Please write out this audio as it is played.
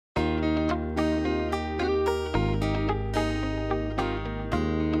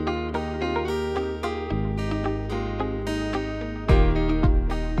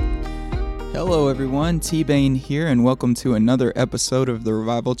Hello everyone, T-Bane here, and welcome to another episode of the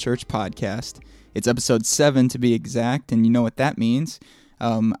Revival Church Podcast. It's episode 7 to be exact, and you know what that means.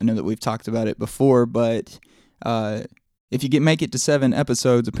 I know that we've talked about it before, but if you make it to 7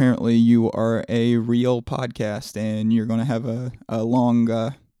 episodes, apparently you are a real podcast, and you're going to have a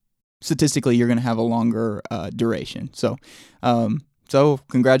long, statistically, you're going to have a longer duration. So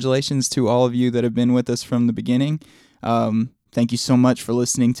congratulations to all of you that have been with us from the beginning. Thank you so much for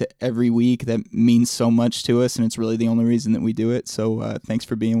listening to every week. That means so much to us, and it's really the only reason that we do it. So thanks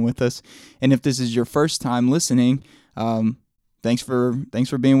for being with us. And if this is your first time listening, thanks for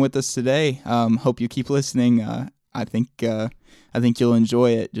being with us today. Hope you keep listening. I think you'll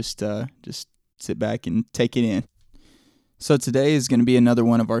enjoy it. Just sit back and take it in. So today is going to be another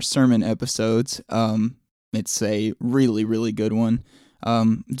one of our sermon episodes. It's a really, really good one.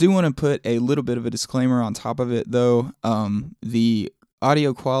 Do want to put a little bit of a disclaimer on top of it, though. The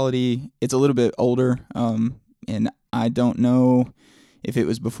audio quality, it's a little bit older, and I don't know if it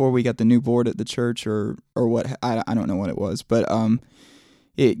was before we got the new board at the church or what. I don't know what it was, but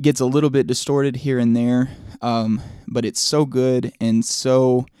it gets a little bit distorted here and there, but it's so good and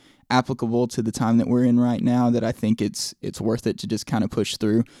so applicable to the time that we're in right now that I think it's worth it to just kind of push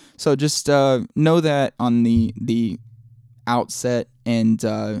through. So just know that on the outset, and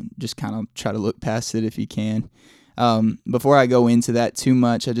just kind of try to look past it if you can. Before I go into that too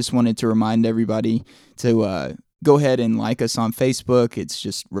much, I just wanted to remind everybody to go ahead and like us on Facebook. It's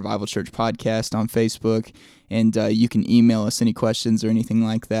just Revival Church Podcast on Facebook, and you can email us any questions or anything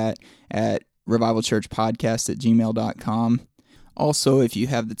like that at revivalchurchpodcast@gmail.com. Also, if you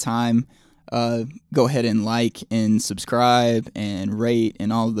have the time, go ahead and like and subscribe and rate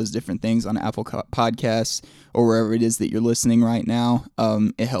and all of those different things on Apple Podcasts or wherever it is that you're listening right now.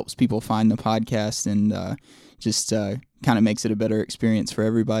 It helps people find the podcast and just kind of makes it a better experience for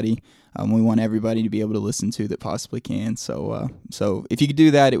everybody. We want everybody to be able to listen to that possibly can. So if you could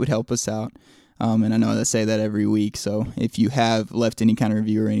do that, it would help us out. And I know I say that every week. So if you have left any kind of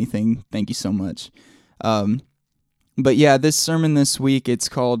review or anything, thank you so much. But yeah, this sermon this week, it's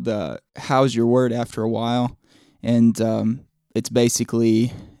called How's Your Word After a While? And it's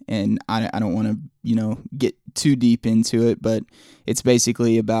basically, and I don't want to, get too deep into it, but it's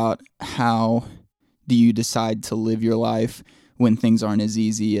basically about how do you decide to live your life when things aren't as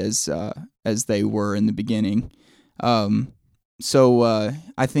easy as they were in the beginning. So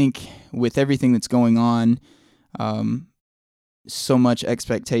I think with everything that's going on, so much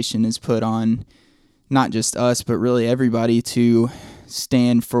expectation is put on not just us, but really everybody to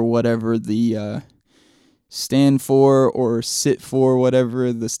stand for whatever stand for or sit for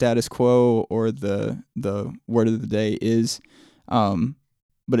whatever the status quo or the word of the day is.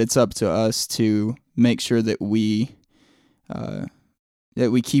 But it's up to us to make sure that we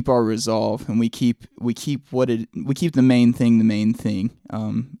keep our resolve, and we keep the main thing,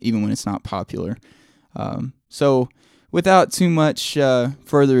 even when it's not popular. So without too much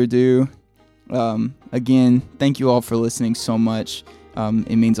further ado, again, thank you all for listening so much.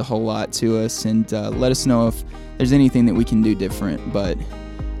 It means a whole lot to us, and let us know if there's anything that we can do different. But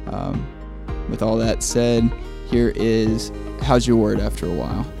with all that said, here is How's Your Word After a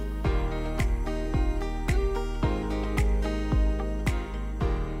While?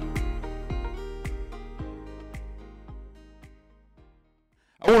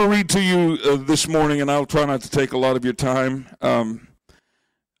 I want to read to you this morning, and I'll try not to take a lot of your time. I'm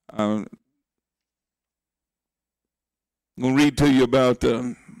going to read to you about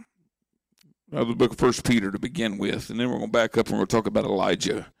the book of 1 Peter to begin with, and then we're going to back up and we'll talk about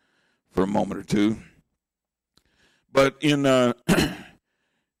Elijah for a moment or two. But in 1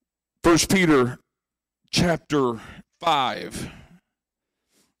 Peter chapter 5,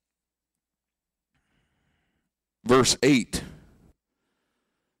 verse 8,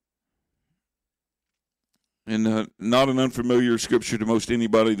 and not an unfamiliar scripture to most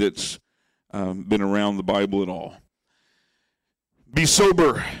anybody that's been around the Bible at all. Be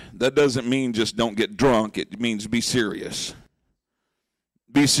sober. That doesn't mean just don't get drunk. It means be serious.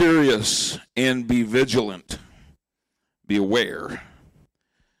 Be serious and be vigilant. Be aware.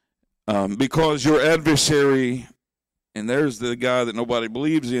 Because your adversary, and there's the guy that nobody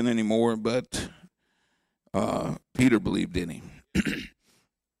believes in anymore, but Peter believed in him.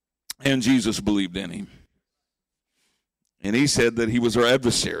 And Jesus believed in him. And he said that he was our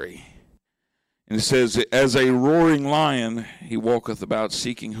adversary. And it says, as a roaring lion, he walketh about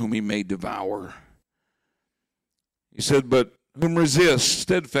seeking whom he may devour. He said, but whom resist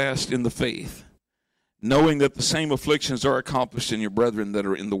steadfast in the faith, knowing that the same afflictions are accomplished in your brethren that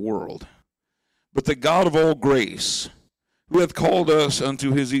are in the world. But the God of all grace, who hath called us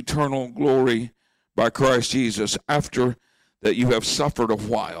unto his eternal glory by Christ Jesus, after that you have suffered a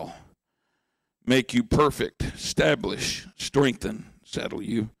while, make you perfect, establish, strengthen, settle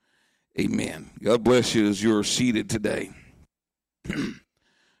you. Amen. God bless you as you're seated today.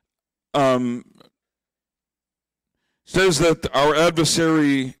 Says that our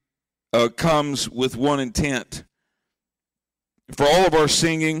adversary comes with one intent. For all of our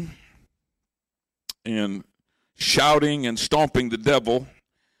singing and shouting and stomping the devil,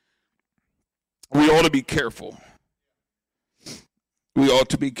 we ought to be careful. We ought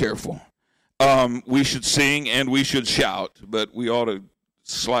to be careful. We should sing and we should shout, but we ought to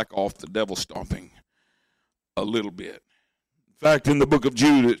slack off the devil stomping a little bit. In fact, in the book of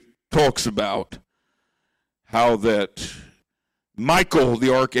Jude, it talks about how that Michael,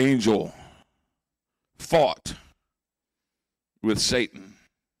 the archangel, fought with Satan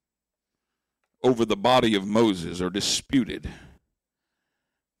over the body of Moses, or disputed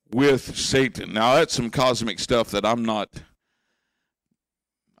with Satan. Now, that's some cosmic stuff that I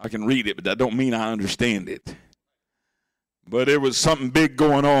can read it, but that don't mean I understand it. But there was something big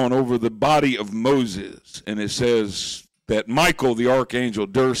going on over the body of Moses, and it says that Michael, the archangel,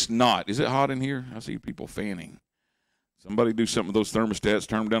 durst not. Is it hot in here? I see people fanning. Somebody do something with those thermostats,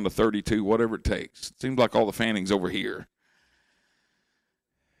 turn them down to 32, whatever it takes. It seems like all the fanning's over here.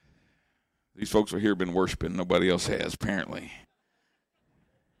 These folks over here have been worshiping. Nobody else has, apparently.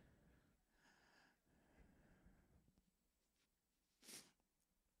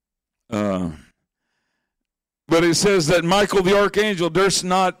 But it says that Michael the archangel durst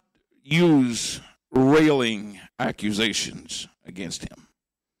not use railing accusations against him.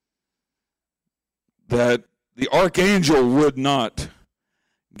 That the archangel would not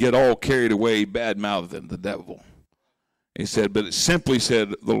get all carried away, bad-mouthing the devil. He said, but it simply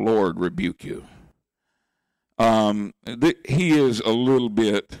said, the Lord rebuke you. He is a little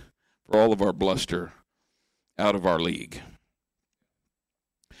bit, for all of our bluster, out of our league.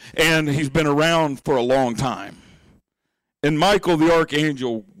 And he's been around for a long time. And Michael the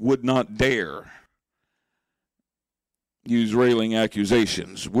archangel would not dare use railing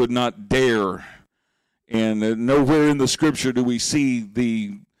accusations, would not dare. And nowhere in the scripture do we see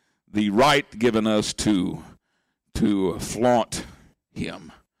the right given us to flaunt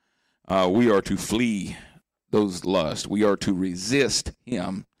him. We are to flee those lusts. We are to resist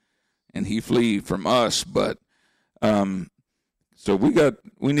him, and he flee from us. But so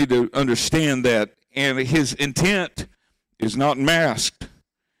we need to understand that, and his intent is not masked.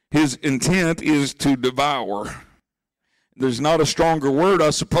 His intent is to devour. There's not a stronger word,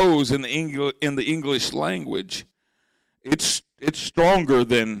 I suppose, in the English language. It's stronger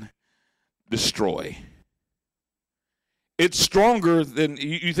than destroy. It's stronger than,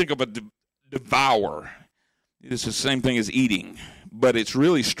 you think of a devour. It's the same thing as eating, but it's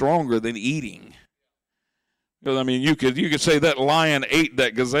really stronger than eating. Because, I mean, you could say that lion ate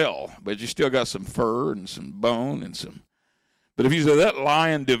that gazelle, but you still got some fur and some bone and some. But if you say that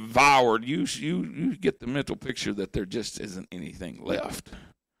lion devoured, you get the mental picture that there just isn't anything left.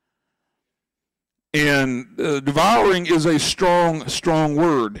 And devouring is a strong, strong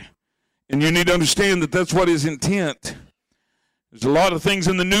word. And you need to understand that that's what his intent. There's a lot of things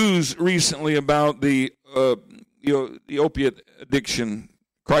in the news recently about the opiate addiction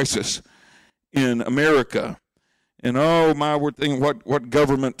crisis in America. And we're thinking what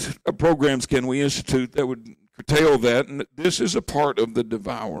government programs can we institute that would curtail that? And this is a part of the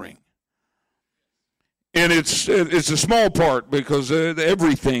devouring. And it's a small part, because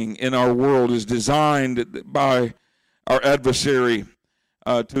everything in our world is designed by our adversary,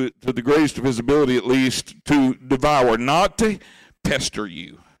 to the greatest of his ability at least, to devour, not to pester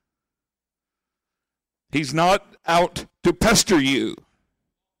you. He's not out to pester you.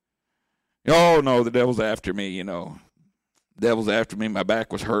 Oh, no, the devil's after me, The devil's after me. My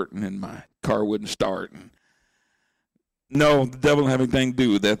back was hurting and my car wouldn't start. No, the devil didn't have anything to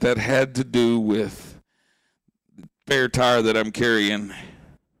do with that. That had to do with the spare tire that I'm carrying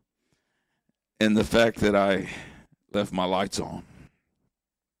and the fact that I left my lights on.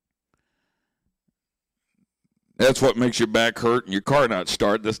 That's what makes your back hurt and your car not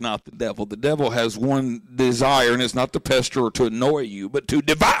start. That's not the devil. The devil has one desire, and it's not to pester or to annoy you, but to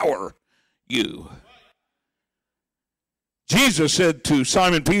devour you. Jesus said to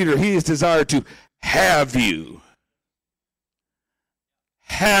Simon Peter, he is desired to have you.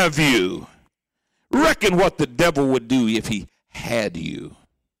 Have you. Reckon what the devil would do if he had you.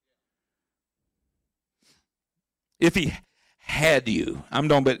 If he had you. I'm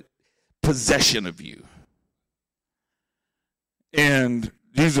talking about possession of you. And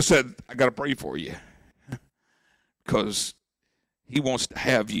Jesus said, I got to pray for you. Because He wants to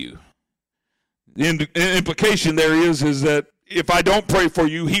have you. The implication there is that if I don't pray for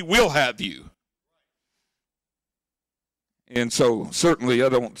you, he will have you. And so certainly I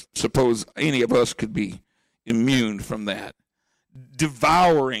don't suppose any of us could be immune from that.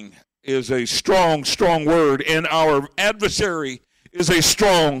 Devouring is a strong, strong word, and our adversary is a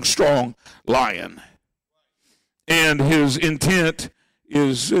strong, strong lion. And his intent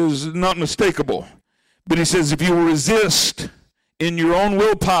is not mistakable. But he says if you will resist in your own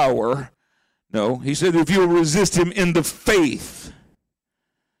willpower, no, he said if you will resist him in the faith,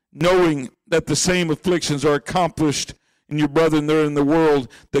 knowing that the same afflictions are accomplished in your brethren there in the world,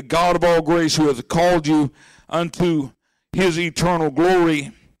 the God of all grace who has called you unto his eternal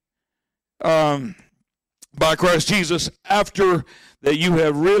glory by Christ Jesus, after that you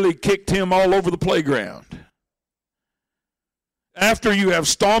have really kicked him all over the playground, after you have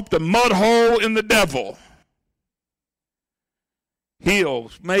stomped a mud hole in the devil, he'll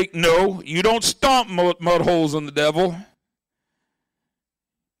make, no, you don't stomp mud holes in the devil.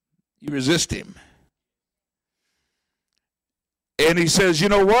 You resist him. And he says, you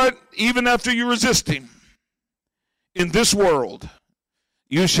know what? Even after you resist him, in this world,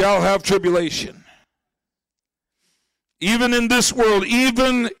 you shall have tribulation. Even in this world,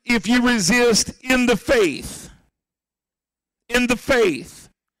 even if you resist in the faith,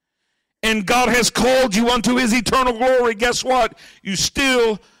 and God has called you unto his eternal glory, guess what? You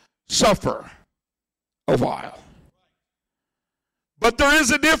still suffer a while. But there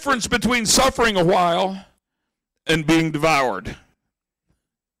is a difference between suffering a while and being devoured.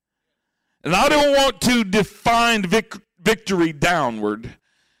 And I don't want to define victory downward,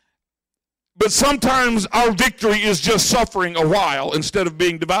 but sometimes our victory is just suffering a while instead of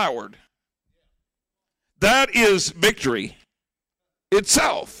being devoured. That is victory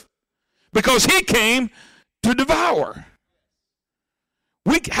itself, because he came to devour.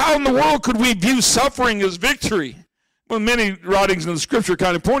 How in the world could we view suffering as victory? Well, many writings in the scripture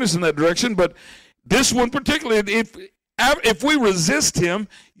kind of point us in that direction, but this one particularly, if we resist him,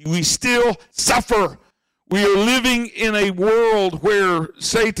 we still suffer. We are living in a world where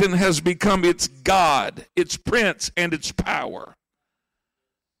Satan has become its God, its prince, and its power.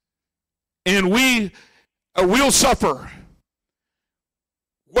 And we will suffer.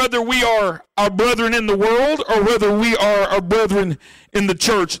 Whether we are our brethren in the world or whether we are our brethren in the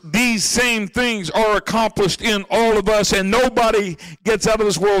church, these same things are accomplished in all of us, and nobody gets out of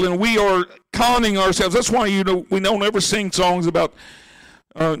this world, and we are conning ourselves. That's why we don't ever sing songs about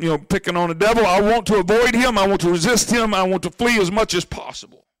picking on the devil. I want to avoid him. I want to resist him. I want to flee as much as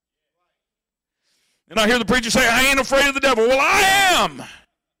possible. And I hear the preacher say, I ain't afraid of the devil. Well, I am.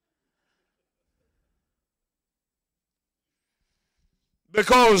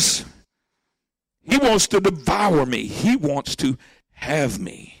 Because he wants to devour me. He wants to have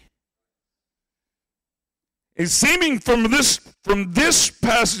me. And seeming from this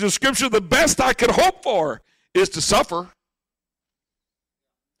passage of Scripture, the best I could hope for is to suffer.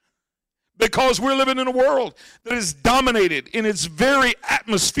 Because we're living in a world that is dominated in its very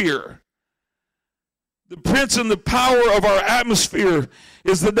atmosphere. The prince and the power of our atmosphere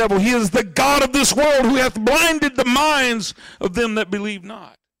is the devil. He is the god of this world who hath blinded the minds of them that believe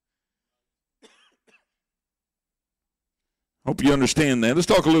not. Hope you understand that. Let's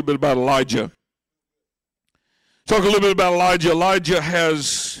talk a little bit about Elijah. Elijah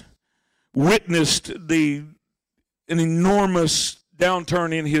has witnessed an enormous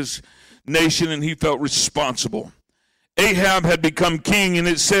downturn in his nation, and he felt responsible. Ahab had become king, and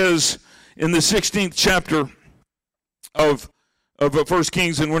it says in the 16th chapter of 1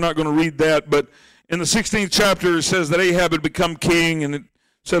 Kings, and we're not going to read that, but in the 16th chapter it says that Ahab had become king, and it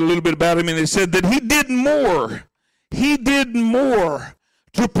said a little bit about him, and it said that he did more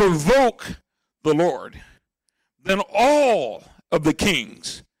to provoke the Lord than all of the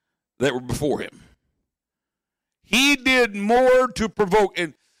kings that were before him. He did more to provoke,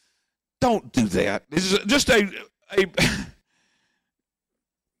 and don't do that. This is just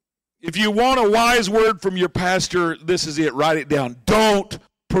if you want a wise word from your pastor, this is it. Write it down. Don't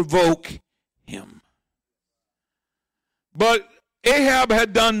provoke him. But Ahab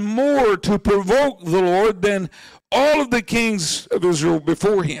had done more to provoke the Lord than all of the kings of Israel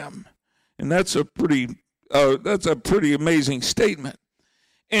before him. And that's a pretty amazing statement.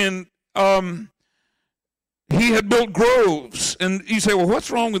 And he had built groves. And you say, well,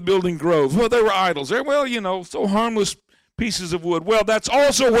 what's wrong with building groves? Well, they were idols. They're, so harmless pieces of wood. Well, that's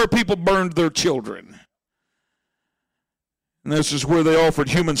also where people burned their children. And this is where they offered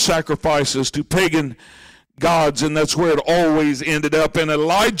human sacrifices to pagan gods, and that's where it always ended up. And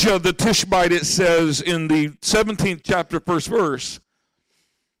Elijah the Tishbite, it says in the 17th chapter, first verse,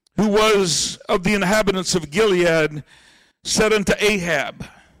 who was of the inhabitants of Gilead, said unto Ahab,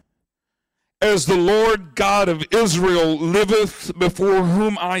 as the Lord God of Israel liveth, before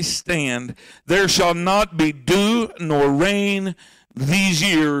whom I stand, there shall not be dew nor rain these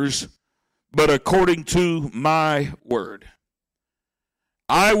years, but according to my word.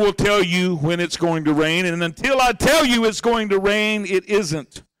 I will tell you when it's going to rain, and until I tell you it's going to rain, it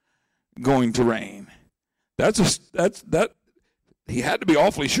isn't going to rain. He had to be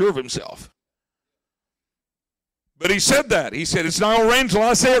awfully sure of himself. But he said that. He said, it's not going to rain until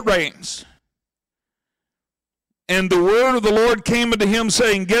I say it rains. And the word of the Lord came unto him,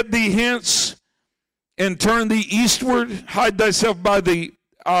 saying, get thee hence, and turn thee eastward, hide thyself by the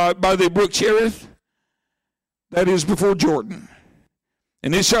brook Cherith, that is before Jordan.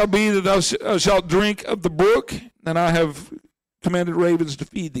 And it shall be that thou shalt drink of the brook, and I have commanded ravens to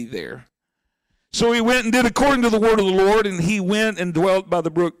feed thee there. So he went and did according to the word of the Lord, and he went and dwelt by the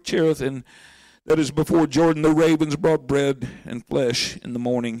brook Cherith, and that is before Jordan. The ravens brought bread and flesh in the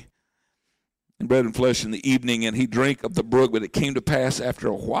morning, and bread and flesh in the evening, and he drank of the brook. But it came to pass after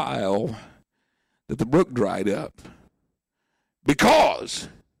a while that the brook dried up, because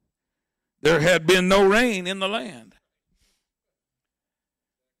there had been no rain in the land.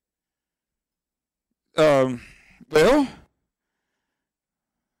 Well,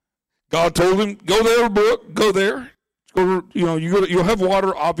 God told him, go there, brook, go there. You'll have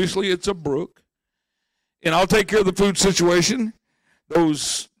water. Obviously, it's a brook. And I'll take care of the food situation.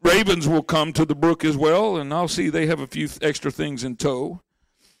 Those ravens will come to the brook as well, and I'll see they have a few extra things in tow.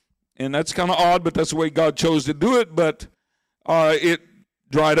 And that's kind of odd, but that's the way God chose to do it. But it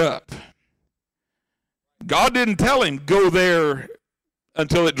dried up. God didn't tell him, go there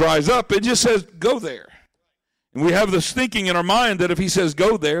until it dries up. It just says, go there. And we have this thinking in our mind that if he says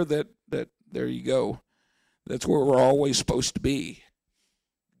go there, that there you go. That's where we're always supposed to be.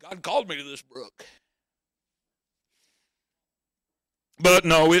 God called me to this brook. But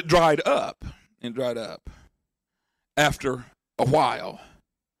no, it dried up. It dried up after a while.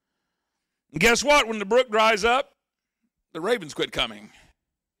 And guess what? When the brook dries up, the ravens quit coming.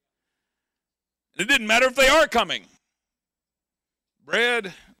 It didn't matter if they are coming.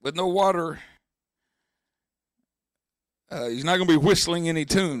 Bread with no water. He's not going to be whistling any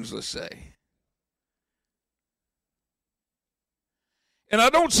tunes, let's say. And I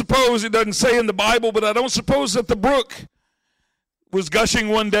don't suppose, it doesn't say in the Bible, but I don't suppose that the brook was gushing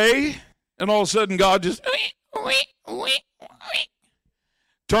one day, and all of a sudden God just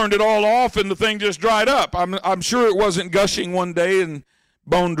turned it all off, and the thing just dried up. I'm sure it wasn't gushing one day and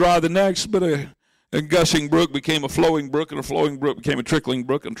bone dry the next, but a gushing brook became a flowing brook, and a flowing brook became a trickling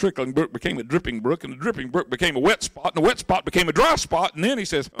brook, and a trickling brook became a dripping brook, and a dripping brook became a wet spot, and a wet spot became a dry spot, and then he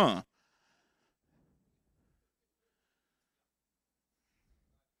says,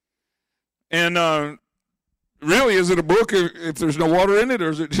 And really, is it a brook if there's no water in it, or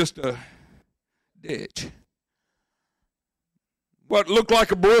is it just a ditch? What looked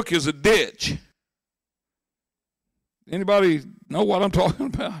like a brook is a ditch. Anybody know what I'm talking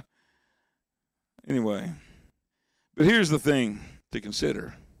about? Anyway, but here's the thing to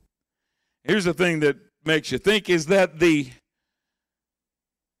consider. Here's the thing that makes you think is that the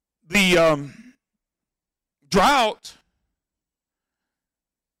drought,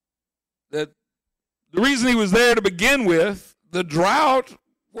 that the reason he was there to begin with, the drought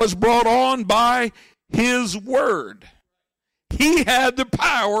was brought on by his word. He had the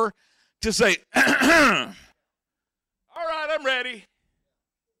power to say, all right, I'm ready.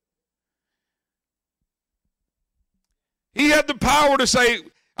 He had the power to say,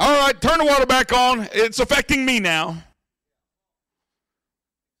 all right, turn the water back on. It's affecting me now.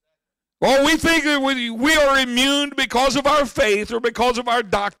 Well, we think that we are immune because of our faith or because of our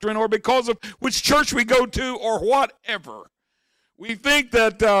doctrine or because of which church we go to or whatever. We think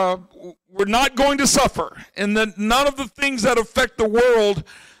that we're not going to suffer and that none of the things that affect the world,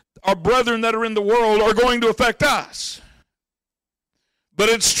 our brethren that are in the world, are going to affect us. But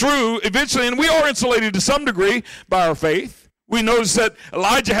it's true eventually, and we are insulated to some degree by our faith. We notice that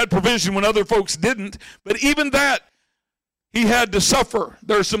Elijah had provision when other folks didn't, but even that, he had to suffer.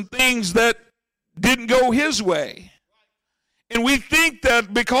 There are some things that didn't go his way. And we think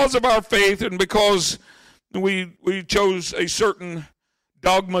that because of our faith and because we chose a certain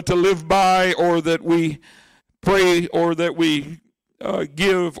dogma to live by, or that we pray, or that we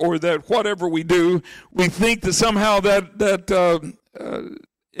give, or that whatever we do, we think that somehow that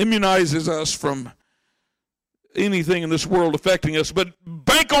immunizes us from anything in this world affecting us. But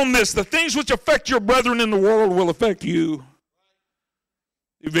bank on this. The things which affect your brethren in the world will affect you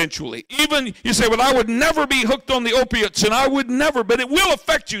eventually. Even, you say, well, I would never be hooked on the opiates, and I would never, but it will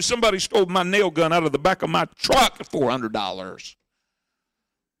affect you. Somebody stole my nail gun out of the back of my truck at $400.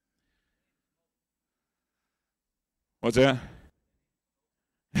 What's that?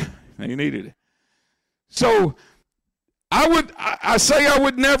 You needed it. So I say I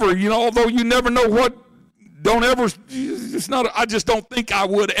would never, although you never know what, don't ever, it's not, I just don't think I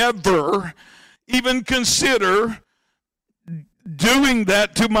would ever even consider doing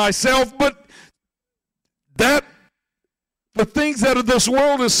that to myself. But that, the things that of this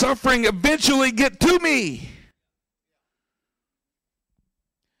world is suffering eventually get to me.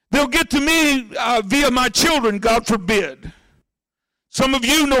 They'll get to me via my children, God forbid. Some of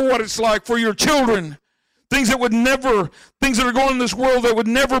you know what it's like for your children. Things that are going in this world that would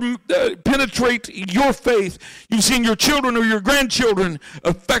never penetrate your faith. You've seen your children or your grandchildren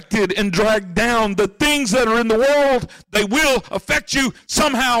affected and dragged down. The things that are in the world, they will affect you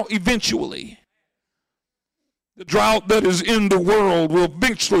somehow eventually. The drought that is in the world will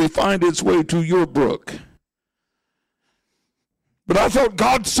eventually find its way to your brook. But I thought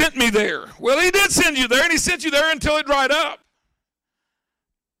God sent me there. Well, he did send you there, and he sent you there until it dried up.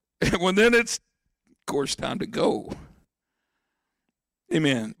 Well, then it's, of course, time to go.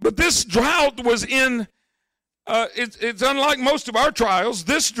 Amen. But this drought was in, it's unlike most of our trials.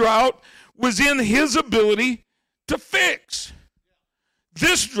 This drought was in his ability to fix.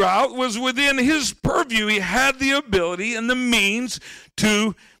 This drought was within his purview. He had the ability and the means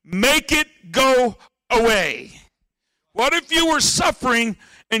to make it go away. What if you were suffering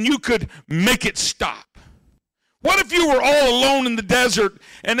and you could make it stop? What if you were all alone in the desert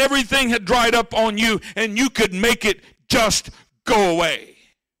and everything had dried up on you and you could make it just go away?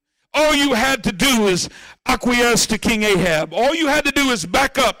 All you had to do is acquiesce to King Ahab. All you had to do is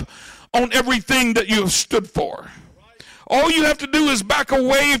back up on everything that you have stood for. All you have to do is back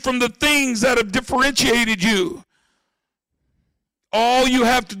away from the things that have differentiated you. All you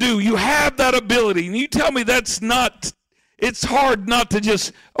have to do, you have that ability. And you tell me that's not, it's hard not to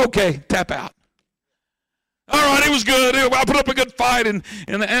just, okay, tap out. All right, it was good. I put up a good fight, and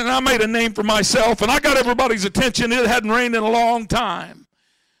I made a name for myself, and I got everybody's attention. It hadn't rained in a long time.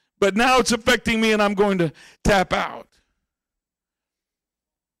 But now it's affecting me, and I'm going to tap out.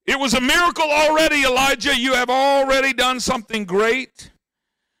 It was a miracle already, Elijah. You have already done something great.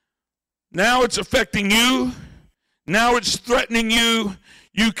 Now it's affecting you. Now it's threatening you.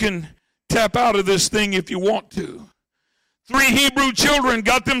 You can tap out of this thing if you want to. 3 Hebrew children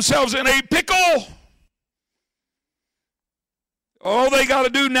got themselves in a pickle. All they got to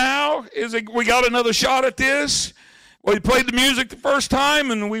do now is we got another shot at this. Well, he played the music the first time,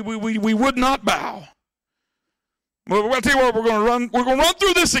 and we would not bow. Well, I'll tell you what, we're going to run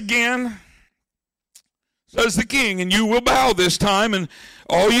through this again, says the king, and you will bow this time. And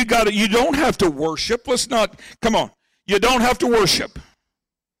all you don't have to worship. Come on. You don't have to worship.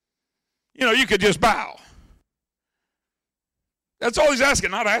 You could just bow. That's all he's asking,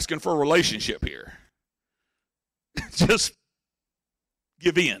 not asking for a relationship here. Just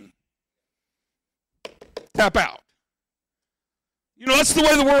give in. Tap out. That's the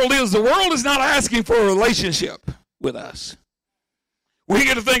way the world is. The world is not asking for a relationship with us. We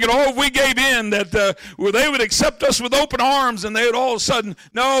get to thinking, if we gave in, that they would accept us with open arms, and they would all of a sudden,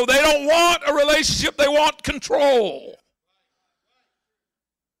 no, they don't want a relationship. They want control.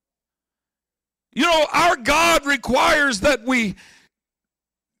 Our God requires that we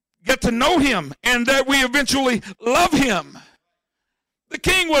get to know him and that we eventually love him. The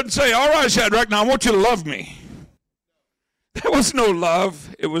king wouldn't say, all right, Shadrach, now I want you to love me. There was no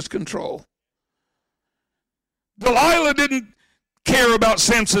love. It was control. Delilah didn't care about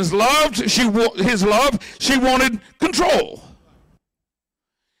Samson's love. His love. She wanted control.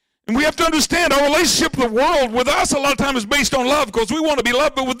 And we have to understand our relationship with the world, with us, a lot of times is based on love because we want to be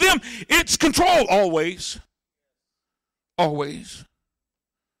loved. But with them, it's control always. Always.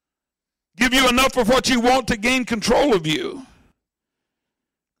 Give you enough of what you want to gain control of you.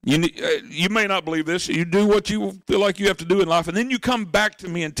 You may not believe this. You do what you feel like you have to do in life, and then you come back to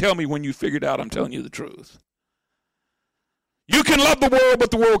me and tell me when you figured out I'm telling you the truth. You can love the world, but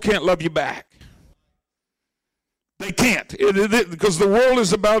the world can't love you back. They can't, because the world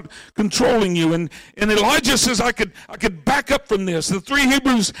is about controlling you. And Elijah says, I could back up from this. The 3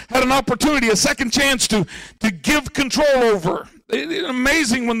 Hebrews had an opportunity, a second chance to give control over. It's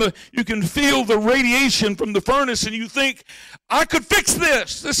amazing when you can feel the radiation from the furnace, and you think, I could fix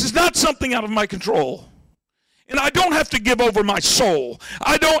this. This is not something out of my control. And I don't have to give over my soul.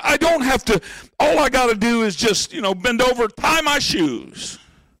 I don't have to, all I got to do is just, bend over, tie my shoes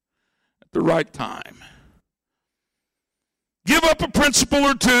at the right time. Give up a principle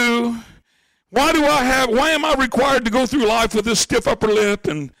or two. Why am I required to go through life with this stiff upper lip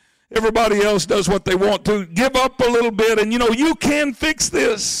and everybody else does what they want to? Give up a little bit and, you can fix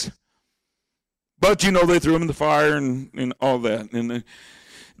this. But, they threw him in the fire and all that. And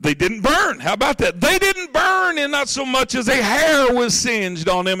they didn't burn. How about that? They didn't burn, and not so much as a hair was singed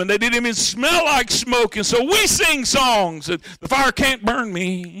on them, and they didn't even smell like smoke. And so we sing songs that the fire can't burn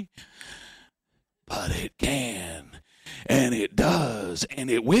me, but it can, and it does,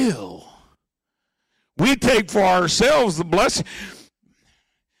 and it will. We take for ourselves the blessing.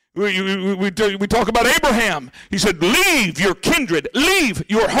 We talk about Abraham. He said, leave your kindred, leave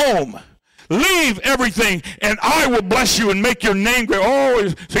your home. Leave everything, and I will bless you and make your name great. Oh,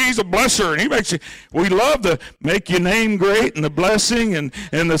 he's a blesser, and he makes you. We love to make your name great and the blessing and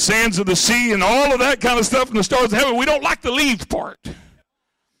the sands of the sea and all of that kind of stuff and the stars of heaven. We don't like the leave part,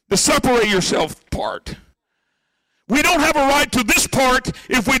 the separate yourself part. We don't have a right to this part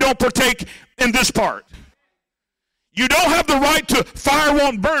if we don't partake in this part. You don't have the right to fire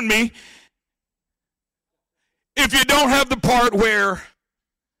won't burn me if you don't have the part where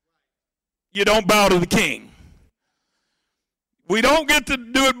you don't bow to the king. We don't get to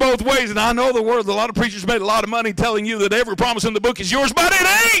do it both ways. And I know a lot of preachers made a lot of money telling you that every promise in the book is yours, but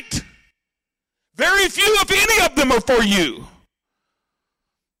it ain't. Very few, if any of them, are for you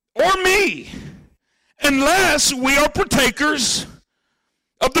or me, unless we are partakers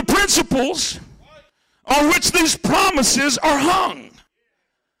of the principles on which these promises are hung.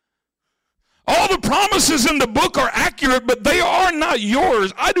 All the promises in the book are accurate, but they are not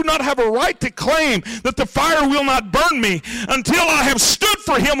yours. I do not have a right to claim that the fire will not burn me until I have stood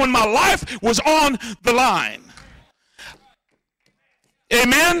for him when my life was on the line.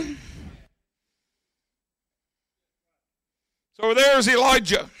 Amen? So there's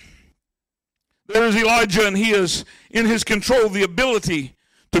Elijah. There's Elijah, and he is in his control, the ability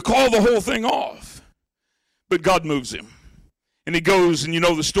to call the whole thing off. But God moves him. And he goes, and you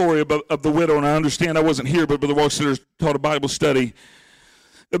know the story of the widow, and I understand I wasn't here, but Brother Walker taught a Bible study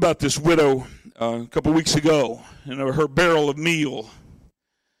about this widow a couple weeks ago, and her barrel of meal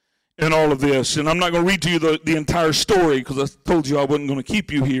and all of this. And I'm not going to read to you the entire story because I told you I wasn't going to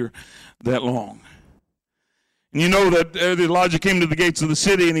keep you here that long. And you know that Elijah came to the gates of the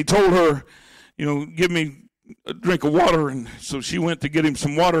city, and he told her, give me a drink of water. And so she went to get him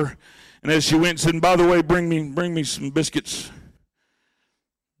some water. And as she went, said, and by the way, bring me some biscuits.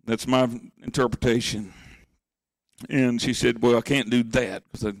 That's my interpretation. And she said, well, I can't do that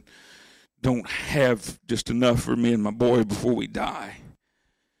because I don't have just enough for me and my boy before we die.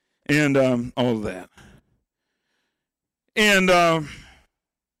 And all of that. And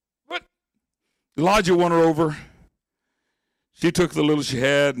but Elijah won her over. She took the little she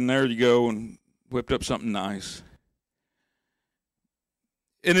had, and there you go, and whipped up something nice.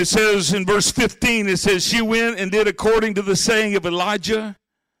 And it says in verse 15, it says, she went and did according to the saying of Elijah.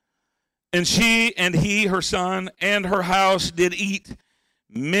 And she and he, her son, and her house did eat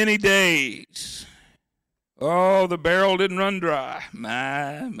many days. Oh, the barrel didn't run dry.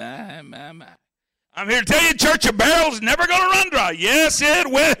 My. I'm here to tell you, church, a barrel's never going to run dry. Yes, it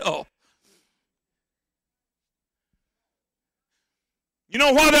will. You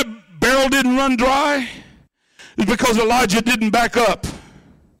know why that barrel didn't run dry? It's because Elijah didn't back up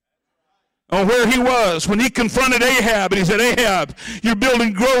on where he was when he confronted Ahab, and he said, Ahab, you're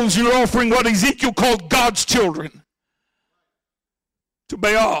building groves, you're offering what Ezekiel called God's children to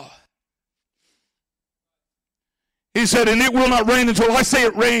Baal. He said, and it will not rain until I say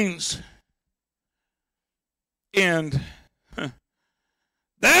it rains. And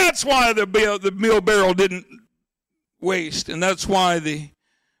that's why the meal barrel didn't waste, and that's why the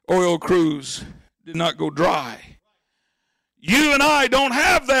oil cruise did not go dry. You and I don't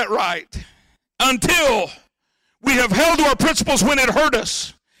have that right until we have held to our principles when it hurt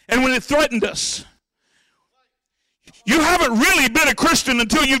us and when it threatened us. You haven't really been a Christian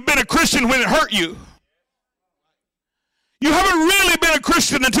until you've been a Christian when it hurt you. You haven't really been a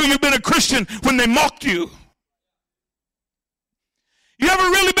Christian until you've been a Christian when they mocked you. You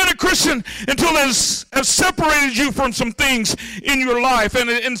haven't really been a Christian until it has separated you from some things in your life. And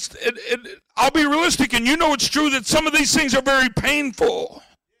I'll be realistic, and you know it's true that some of these things are very painful.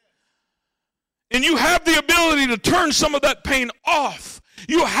 And you have the ability to turn some of that pain off.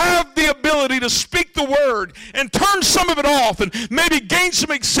 You have the ability to speak the word and turn some of it off and maybe gain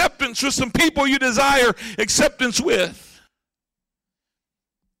some acceptance with some people you desire acceptance with.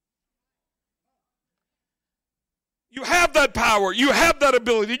 You have that power. You have that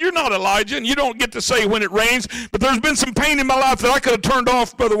ability. You're not Elijah, and you don't get to say when it rains, but there's been some pain in my life that I could have turned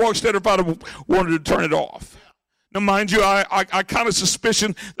off, Brother Walkstetter, if I'd have wanted to turn it off. Now, mind you, I kind of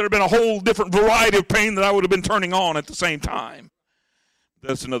suspicion there had been a whole different variety of pain that I would have been turning on at the same time.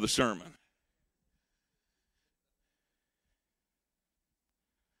 That's another sermon.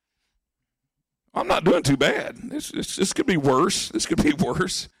 I'm not doing too bad. This could be worse. This could be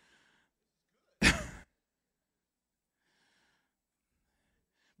worse.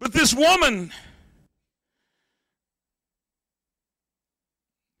 But this woman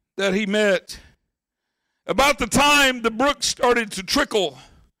that he met, about the time the brook started to trickle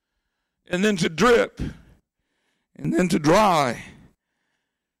and then to drip and then to dry,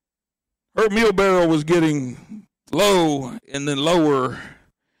 her meal barrel was getting low and then lower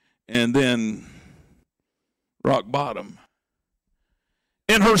and then rock bottom.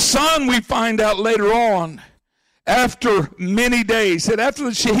 And her son, we find out later on, after many days, said after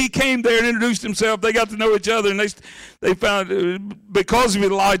he came there and introduced himself, they got to know each other, and they found, because of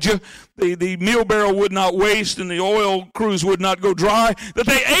Elijah, the meal barrel would not waste and the oil cruse would not go dry, that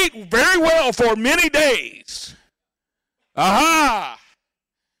they ate very well for many days. Aha!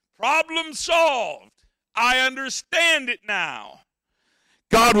 Problem solved. I understand it now.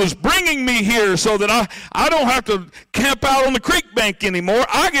 God was bringing me here so that I don't have to camp out on the creek bank anymore.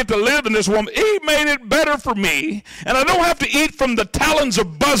 I get to live in this woman. He made it better for me, and I don't have to eat from the talons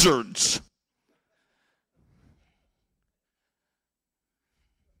of buzzards.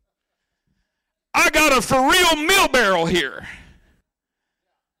 I got a for real meal barrel here.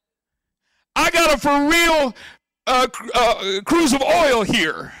 I got a for real cruse of oil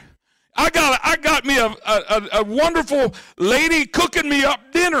here. I got me a wonderful lady cooking me up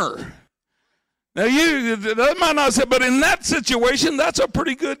dinner. Now that might not say, but in that situation, that's a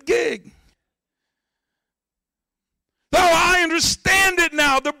pretty good gig. So I understand it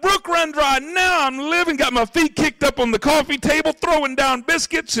now. The brook run dry. Now I'm living, got my feet kicked up on the coffee table, throwing down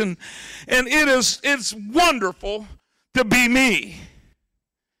biscuits, and it's wonderful to be me.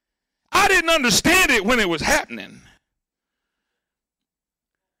 I didn't understand it when it was happening.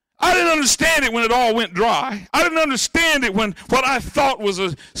 I didn't understand it when it all went dry. I didn't understand it when what I thought was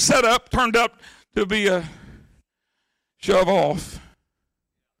a setup turned out to be a shove off.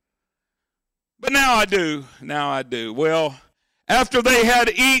 But now I do. Now I do. Well, after they had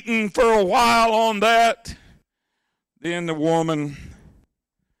eaten for a while on that, then the woman,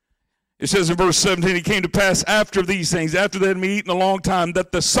 it says in verse 17, it came to pass after these things, after they had been eaten a long time,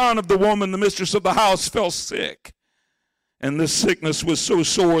 that the son of the woman, the mistress of the house, fell sick. And this sickness was so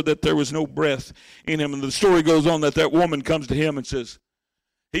sore that there was no breath in him. And the story goes on that woman comes to him and says,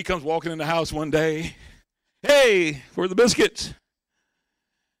 he comes walking in the house one day, hey, where are the biscuits?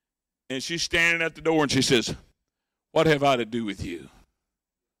 And she's standing at the door and she says, what have I to do with you?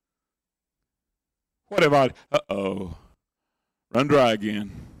 What have I, run dry again.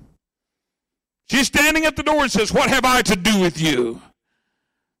 She's standing at the door and says, what have I to do with you?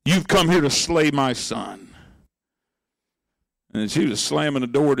 You've come here to slay my son. And she was slamming the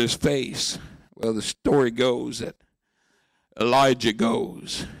door to his face. Well, the story goes that Elijah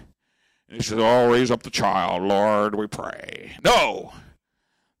goes. And he says, oh, raise up the child, Lord, we pray. No.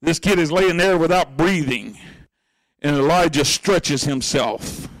 This kid is laying there without breathing. And Elijah stretches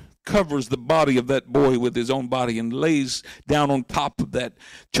himself, covers the body of that boy with his own body, and lays down on top of that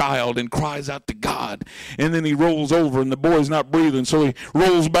child and cries out to God. And then he rolls over, and the boy's not breathing, so he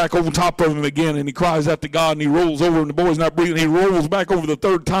rolls back over top of him again, and he cries out to God, and he rolls over, and the boy's not breathing. He rolls back over the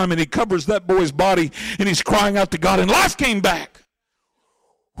third time, and he covers that boy's body, and he's crying out to God, and life came back.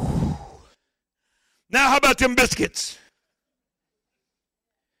 Whew. Now how about them biscuits?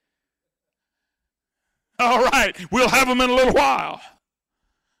 All right, we'll have them in a little while.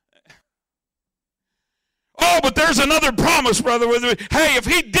 Oh, but there's another promise, brother. Hey, if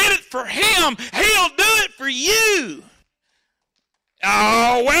he did it for him, he'll do it for you.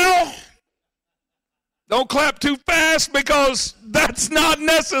 Oh, well, don't clap too fast because that's not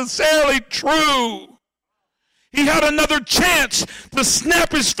necessarily true. He had another chance to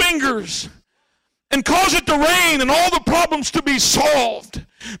snap his fingers and cause it to rain and all the problems to be solved.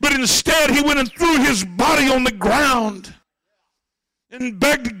 But instead, he went and threw his body on the ground and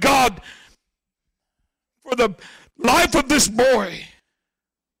begged God for the life of this boy.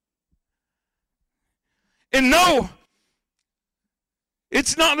 And no,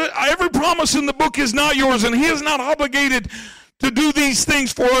 it's not, every promise in the book is not yours, and he is not obligated to do these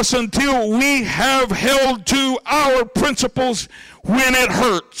things for us until we have held to our principles when it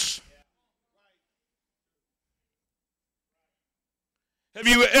hurts. Have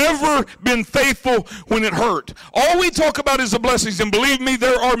you ever been faithful when it hurt? All we talk about is the blessings, and believe me,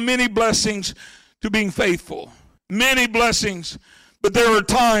 there are many blessings to being faithful. Many blessings, but there are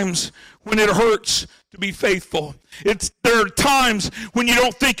times when it hurts to be faithful. There are times when you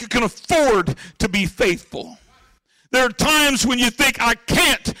don't think you can afford to be faithful. There are times when you think, I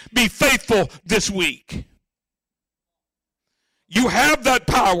can't be faithful this week. You have that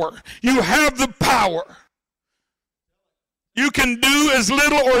power. You have the power. You can do as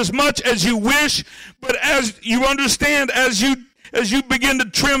little or as much as you wish, but as you understand, as you begin to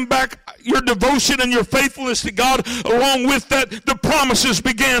trim back your devotion and your faithfulness to God, along with that, the promises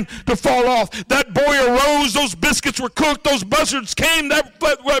began to fall off. That boy arose, those biscuits were cooked, those buzzards came, that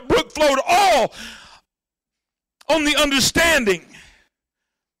brook flowed, all on the understanding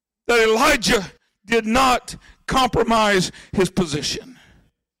that Elijah did not compromise his position.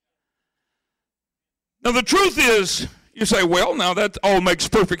 Now the truth is, you say, well, now that all makes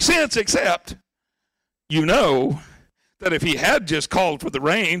perfect sense, except you know that if he had just called for the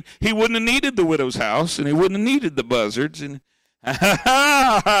rain, he wouldn't have needed the widow's house, and he wouldn't have needed the buzzards. And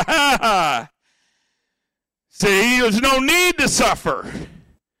see, there's no need to suffer,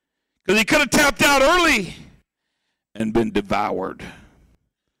 because he could have tapped out early and been devoured.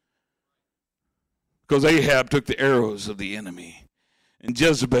 Because Ahab took the arrows of the enemy, and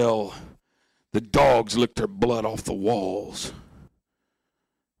Jezebel, the dogs licked her blood off the walls.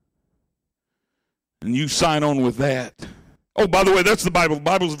 And you sign on with that. Oh, by the way, that's the Bible. The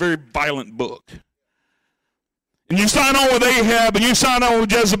Bible's a very violent book. And you sign on with Ahab and you sign on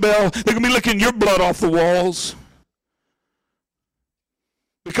with Jezebel, they're going to be licking your blood off the walls.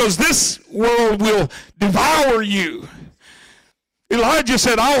 Because this world will devour you. Elijah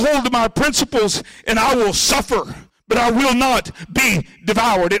said, I'll hold to my principles and I will suffer, but I will not be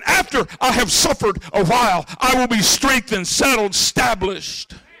devoured. And after I have suffered a while, I will be strengthened, settled,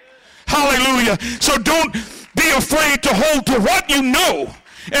 established. Hallelujah. So don't be afraid to hold to what you know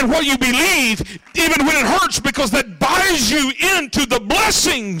and what you believe, even when it hurts, because that buys you into the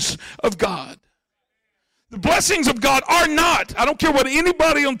blessings of God. The blessings of God are not, I don't care what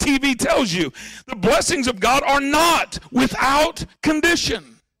anybody on TV tells you, the blessings of God are not without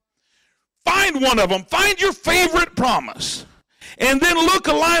condition. Find one of them. Find your favorite promise. And then look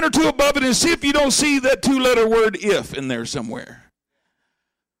a line or two above it and see if you don't see that two-letter word if in there somewhere.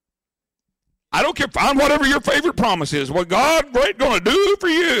 I don't care. Find whatever your favorite promise is. What God great going to do for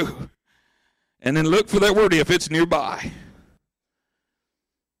you. And then look for that word if it's nearby.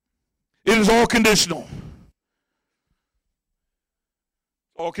 It is all conditional.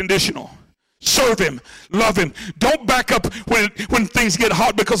 All conditional. Serve him. Love him. Don't back up when things get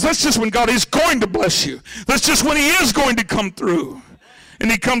hot, because that's just when God is going to bless you. That's just when he is going to come through.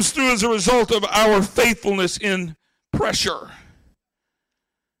 And he comes through as a result of our faithfulness in pressure.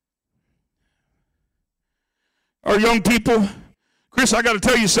 Our young people, Chris, I got to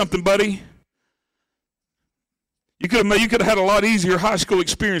tell you something, buddy. You could have had a lot easier high school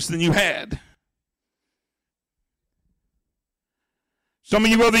experience than you had. Some of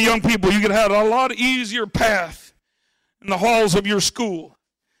you other young people, you could have had a lot easier path in the halls of your school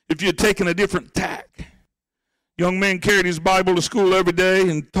if you had taken a different tack. Young man carried his Bible to school every day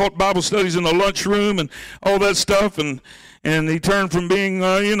and taught Bible studies in the lunchroom and all that stuff, and he turned from being,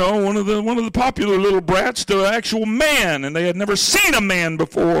 one of the popular little brats to an actual man, and they had never seen a man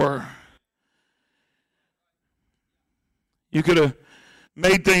before. You could have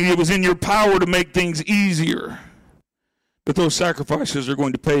made things, it was in your power to make things easier. But those sacrifices are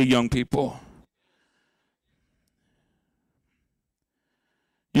going to pay, young people.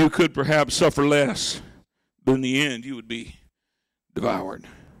 You could perhaps suffer less, but in the end, you would be devoured.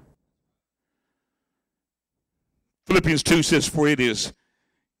 Philippians 2 says, for it is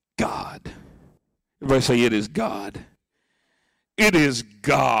God. Everybody say, it is God. It is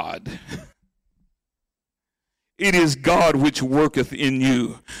God. It is God which worketh in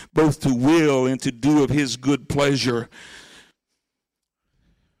you, both to will and to do of his good pleasure.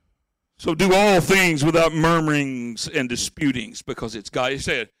 So do all things without murmurings and disputings, because it's God. He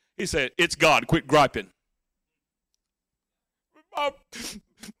said, it's God. Quit griping.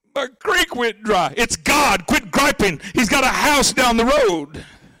 My creek went dry. It's God. Quit griping. He's got a house down the road.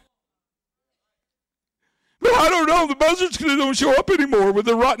 Well, I don't know. The buzzards don't show up anymore with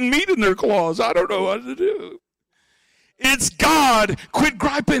the rotten meat in their claws. I don't know what to do. It's God. Quit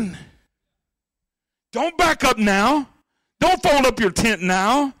griping. Don't back up now. Don't fold up your tent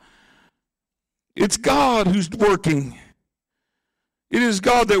now. It's God who's working. It is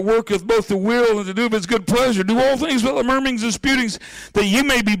God that worketh both the will and to do of his good pleasure. Do all things without murmurings and disputings, that you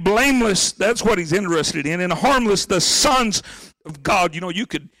may be blameless. That's what he's interested in. And harmless, the sons of God, you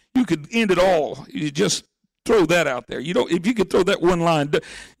could end it all. You just throw that out there. If you could throw that one line,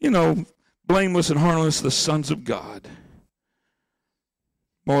 blameless and harmless, the sons of God.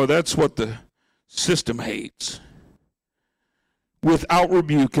 Boy, that's what the system hates. Without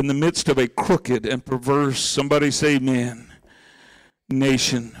rebuke in the midst of a crooked and perverse, somebody say amen,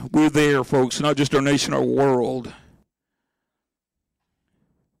 nation. We're there, folks, not just our nation, our world.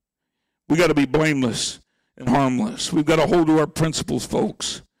 We got to be blameless and harmless. We've got to hold to our principles,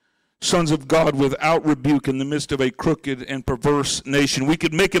 folks. Sons of God without rebuke in the midst of a crooked and perverse nation. We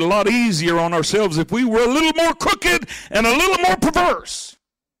could make it a lot easier on ourselves if we were a little more crooked and a little more perverse.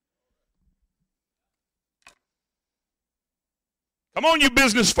 Come on, you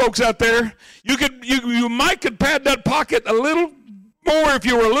business folks out there. You might could pad that pocket a little more if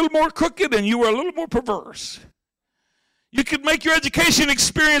you were a little more crooked and you were a little more perverse. You could make your education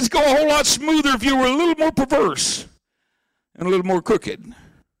experience go a whole lot smoother if you were a little more perverse and a little more crooked.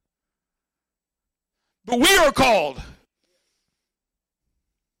 But we are called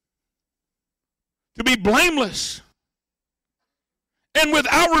to be blameless and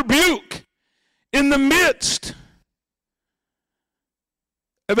without rebuke in the midst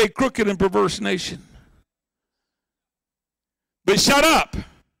of a crooked and perverse nation. But shut up,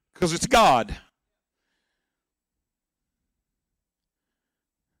 because it's God.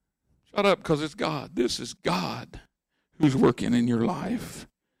 Shut up, because it's God. This is God who's working in your life.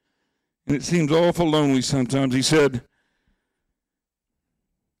 And it seems awful lonely sometimes. He said,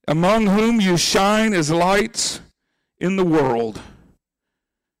 among whom you shine as lights in the world.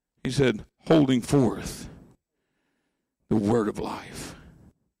 He said, holding forth the word of life.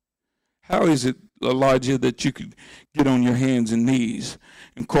 How is it, Elijah, that you could get on your hands and knees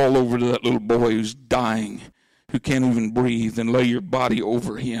and crawl over to that little boy who's dying, who can't even breathe, and lay your body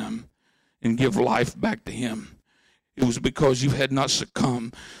over him and give life back to him? It was because you had not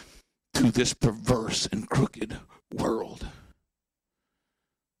succumbed to this perverse and crooked world.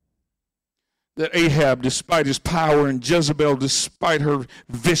 That Ahab, despite his power, and Jezebel, despite her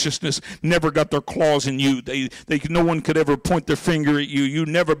viciousness, never got their claws in you. No one could ever point their finger at you. You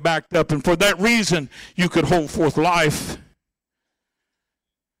never backed up, and for that reason, you could hold forth life.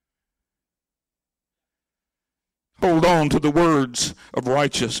 Hold on to the words of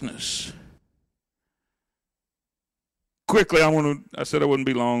righteousness. Quickly, I said I wouldn't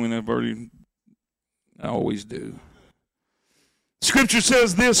be long, and I always do. Scripture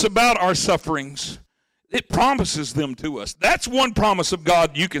says this about our sufferings. It promises them to us. That's one promise of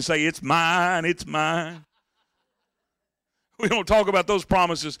God. You can say, it's mine, it's mine. We don't talk about those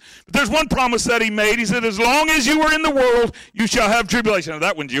promises. But there's one promise that he made. He said, as long as you are in the world, you shall have tribulation. Now,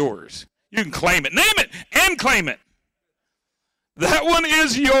 that one's yours. You can claim it. Name it and claim it. That one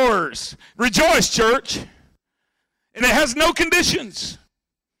is yours. Rejoice, church. And it has no conditions.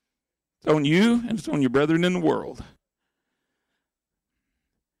 It's on you and it's on your brethren in the world.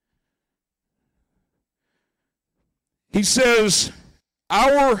 He says,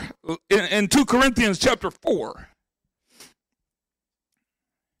 in 2 Corinthians chapter 4,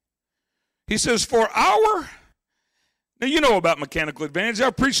 he says, now you know about mechanical advantage.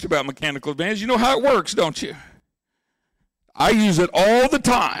 I've preached about mechanical advantage. You know how it works, don't you? I use it all the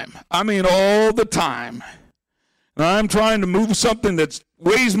time. I mean all the time. And I'm trying to move something that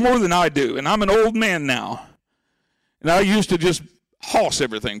weighs more than I do, and I'm an old man now. And I used to just hoss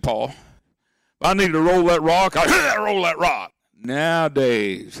everything, Paul. I need to roll that rock. I roll that rock.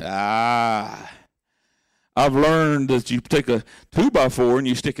 Nowadays, I've learned that you take a 2x4 and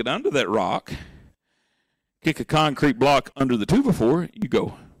you stick it under that rock, kick a concrete block under the 2x4, you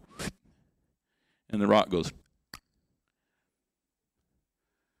go, and the rock goes.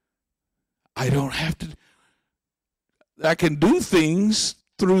 I don't have to. I can do things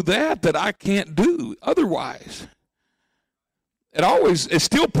through that I can't do otherwise. It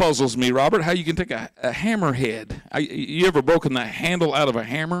still puzzles me, Robert, how you can take a hammerhead. You ever broken the handle out of a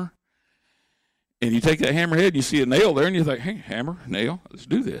hammer? And you take that hammerhead and you see a nail there and you think, hey, hammer, nail, let's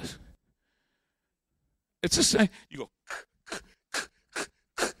do this. It's the same. You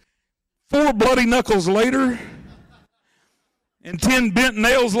go, 4 bloody knuckles later and 10 bent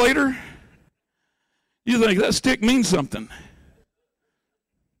nails later, you think that stick means something.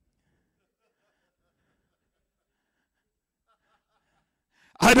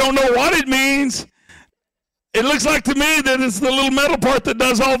 I don't know what it means. It looks like to me that it's the little metal part that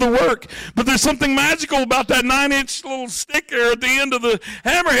does all the work. But there's something magical about that 9-inch little stick there at the end of the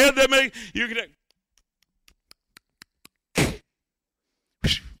hammerhead that makes you can.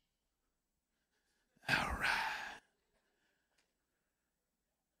 All right.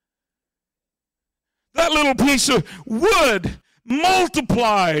 That little piece of wood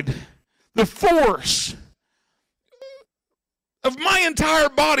multiplied the force of my entire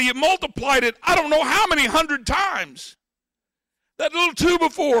body. It multiplied it, I don't know how many 100 times. That little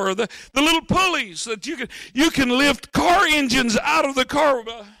 2x4, the little pulleys that you can lift car engines out of the car.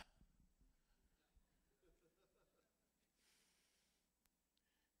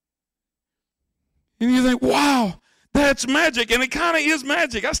 And you think, wow, that's magic. And it kind of is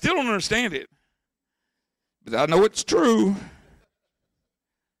magic. I still don't understand it. But I know it's true.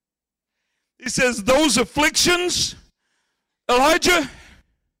 He says, those afflictions, Elijah,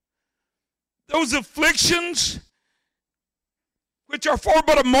 those afflictions which are for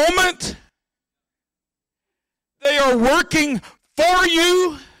but a moment, they are working for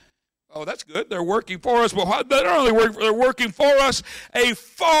you. Oh, that's good. They're working for us. But they're working for us a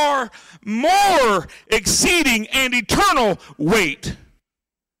far more exceeding and eternal weight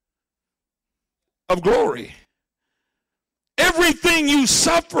of glory. Everything you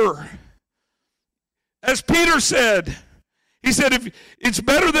suffer, as Peter said, he said, if it's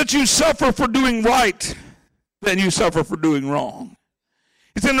better that you suffer for doing right than you suffer for doing wrong.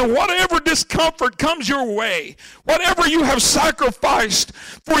 He said, whatever discomfort comes your way, whatever you have sacrificed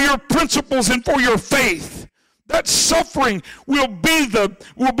for your principles and for your faith, that suffering will be the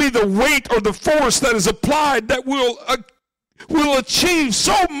weight or the force that is applied that will achieve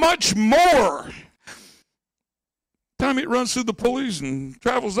so much more. Time it runs through the pulleys and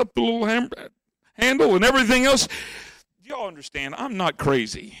travels up the little handle and everything else. Y'all understand, I'm not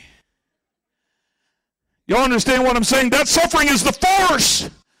crazy. Y'all understand what I'm saying? That suffering is the force.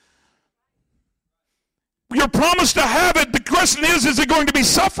 You're promised to have it. The question is it going to be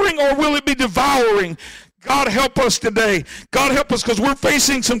suffering or will it be devouring? God help us today. God help us, because we're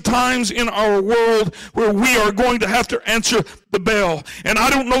facing some times in our world where we are going to have to answer the bell. And I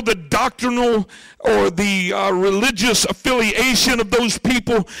don't know the doctrinal or the religious affiliation of those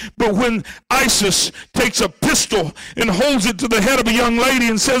people, but when ISIS takes a pistol and holds it to the head of a young lady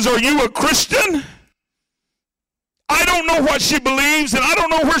and says, "Are you a Christian?" I don't know what she believes, and I don't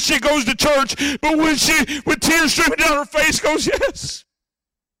know where she goes to church, but when she, with tears streaming down her face, goes, "Yes."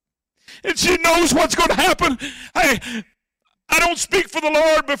 And she knows what's going to happen. Hey, I don't speak for the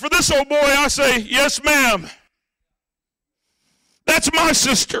Lord, but for this old boy, I say, yes, ma'am. That's my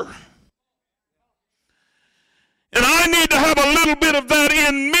sister. And I need to have a little bit of that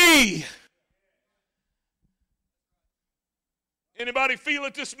in me. Anybody feel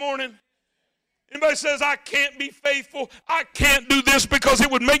it this morning? Anybody says, I can't be faithful, I can't do this because it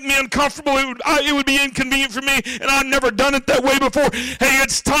would make me uncomfortable, it would be inconvenient for me, and I've never done it that way before. Hey,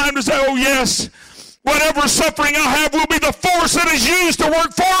 it's time to say, oh yes, whatever suffering I have will be the force that is used to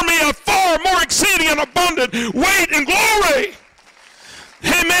work for me a far more exceeding and abundant weight and glory.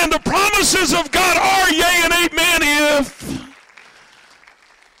 Amen. The promises of God are yea and amen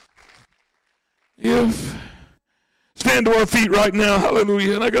if stand to our feet right now.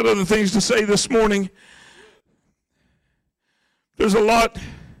 Hallelujah. And I got other things to say this morning. There's a lot.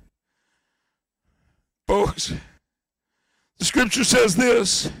 Folks, the scripture says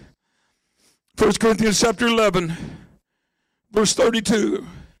this. 1 Corinthians chapter 11, verse 32.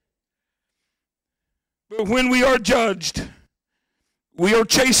 But when we are judged, we are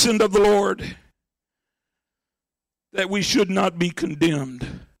chastened of the Lord, that we should not be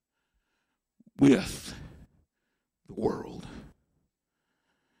condemned with the world.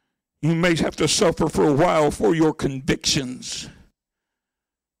 You may have to suffer for a while for your convictions,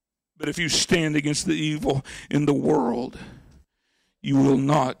 but if you stand against the evil in the world, you will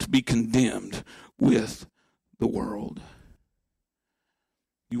not be condemned with the world.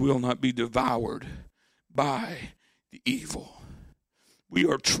 You will not be devoured by the evil. We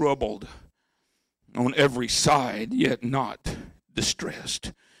are troubled on every side, yet not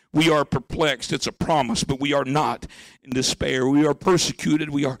distressed. We are perplexed. It's a promise, but we are not in despair. We are persecuted.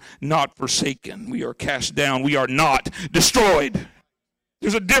 We are not forsaken. We are cast down. We are not destroyed.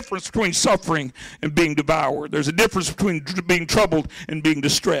 There's a difference between suffering and being devoured. There's a difference between being troubled and being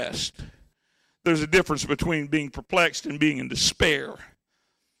distressed. There's a difference between being perplexed and being in despair.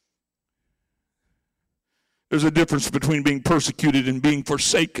 There's a difference between being persecuted and being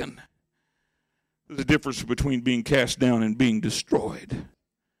forsaken. There's a difference between being cast down and being destroyed.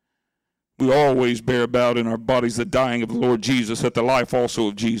 We always bear about in our bodies the dying of the Lord Jesus, that the life also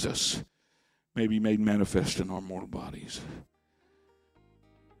of Jesus may be made manifest in our mortal bodies.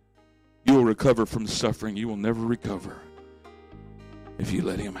 You will recover from the suffering. You will never recover if you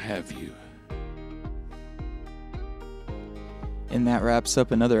let him have you. And that wraps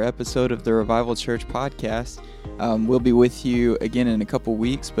up another episode of the Revival Church podcast. We'll be with you again in a couple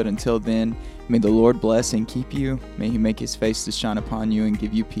weeks, but until then, may the Lord bless and keep you. May he make his face to shine upon you and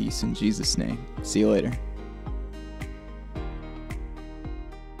give you peace in Jesus' name. See you later.